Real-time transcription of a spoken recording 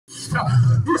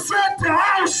Christ. He said,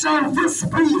 how shall this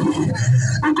be?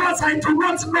 Because I do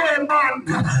not know a man.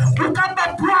 You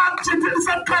cannot branch it is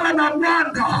a color of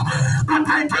wonder, but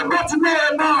I do not know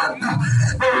a man.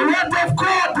 The word of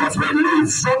God was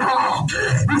released on her.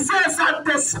 He says that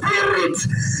the Spirit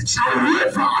shall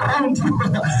live around you.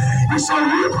 He shall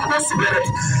live, the Spirit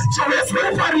shall live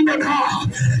in her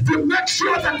to make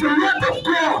sure that the word of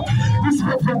God is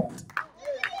performed.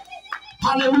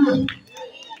 Hallelujah.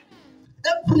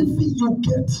 Everything you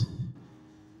get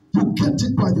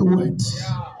it by the word.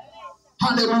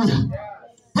 Hallelujah.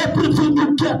 Everything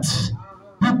you get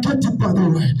it by the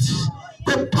word.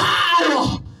 The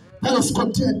power that is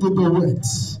contained in the word.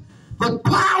 The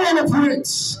power of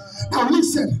words. Now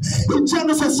listen, in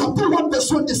Genesis chapter 1 verse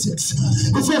 26,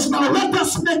 it says, now let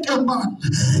us make a man.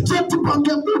 Let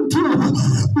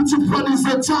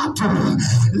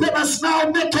us now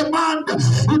make a man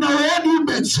in our own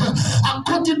image,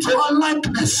 according to our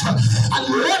likeness, and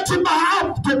let him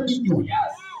have dominion.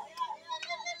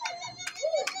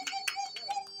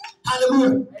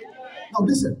 Hallelujah. Now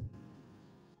listen.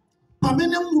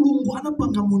 Pamene mulungu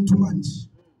anapanga muntu manji.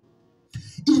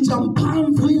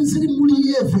 Ijampamvu inziri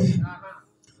muliyeve.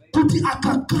 Kuti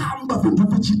akakamba vindu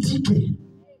vichitike.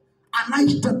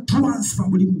 Anaita transfer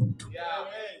muli muntu.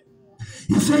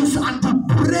 He says, and he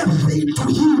breathed into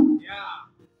him.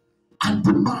 And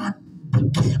the man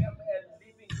became.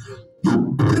 He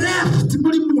breathed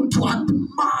muli muntu and the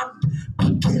man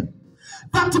became.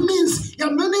 That means,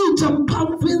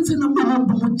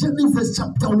 Genesis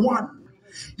chapter 1.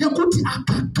 Yakuti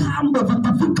akakamba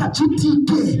vitafika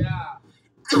chitike.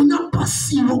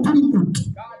 Inapasiwa kuli mtu.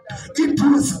 It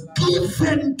was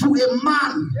given to a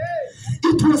man.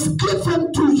 It was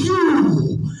given to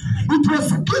you. It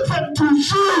was given to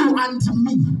you and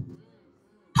me.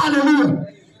 Hallelujah.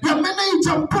 Yamene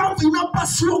ijampavu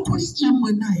inapasiwa kuli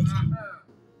imwe naye.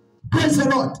 Praise the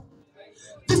Lord.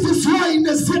 This is why in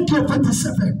Ezekiel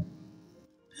 37,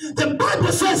 the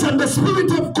Bible says, and the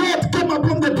Spirit of God came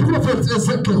upon the prophet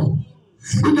Ezekiel.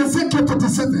 In Ezekiel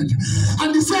 37,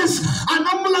 and he says, and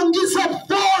Amulangiza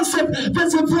bones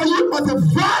for you by the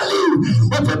valley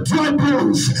of the dry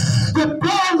bones. The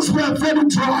bones were very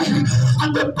dry.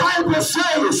 And the Bible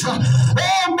says,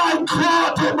 oh my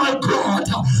God,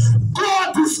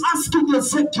 God is asking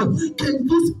Ezekiel, can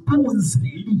these bones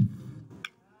live?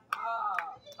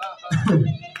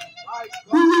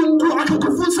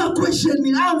 Akakufuza question,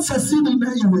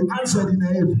 answer in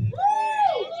heaven.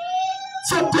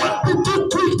 So don't be too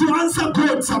quick to answer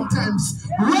God sometimes.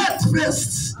 Wait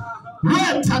first.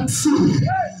 Wait and see.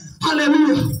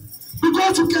 Hallelujah.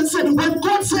 Because you can say, when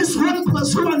God says 1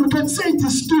 + 1, you can say it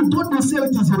is 2. God will say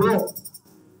it is wrong.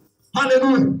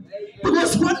 Hallelujah.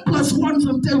 Because 1 + 1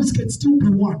 sometimes can still be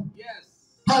 1.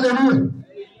 Hallelujah.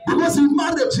 Because in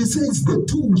marriage, he says the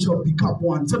 2 shall become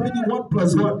 1. So meaning 1 +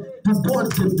 1, to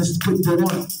God can be the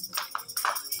 1.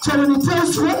 So when he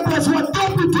tells 1 + 1,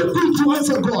 don't be too quick to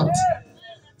answer God.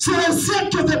 So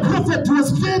Ezekiel the prophet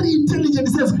was very intelligent.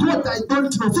 He says, God, I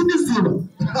don't know. Finish 0.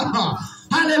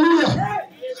 Hallelujah.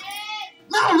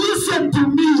 Now listen to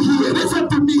me here. Listen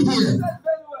to me here.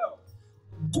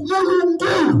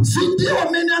 Mulungu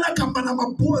sindio mene anakamba na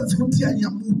mabones kuti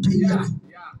anyamuke.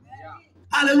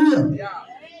 Hallelujah.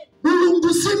 Mulungu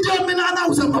sindio mene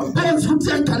anauza mabones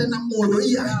kuti ankale na moyo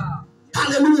iya.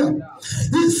 Hallelujah.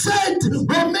 He said,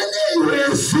 "Wamene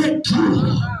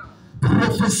Ezekiel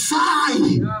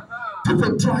prophesy to the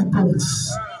dry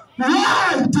bones."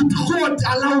 Why did God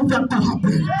allow that to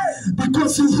happen?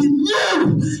 Because he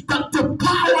knew that the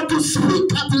power to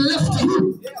speak had left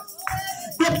him.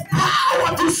 The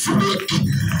power to speak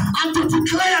and to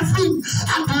declare things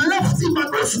had left him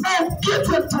and was now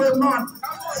given to a man.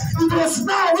 It was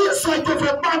now inside of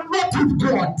a man, not with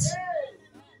God.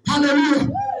 Hallelujah.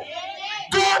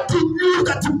 God knew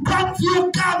that the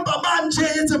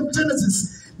Genesis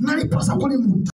 9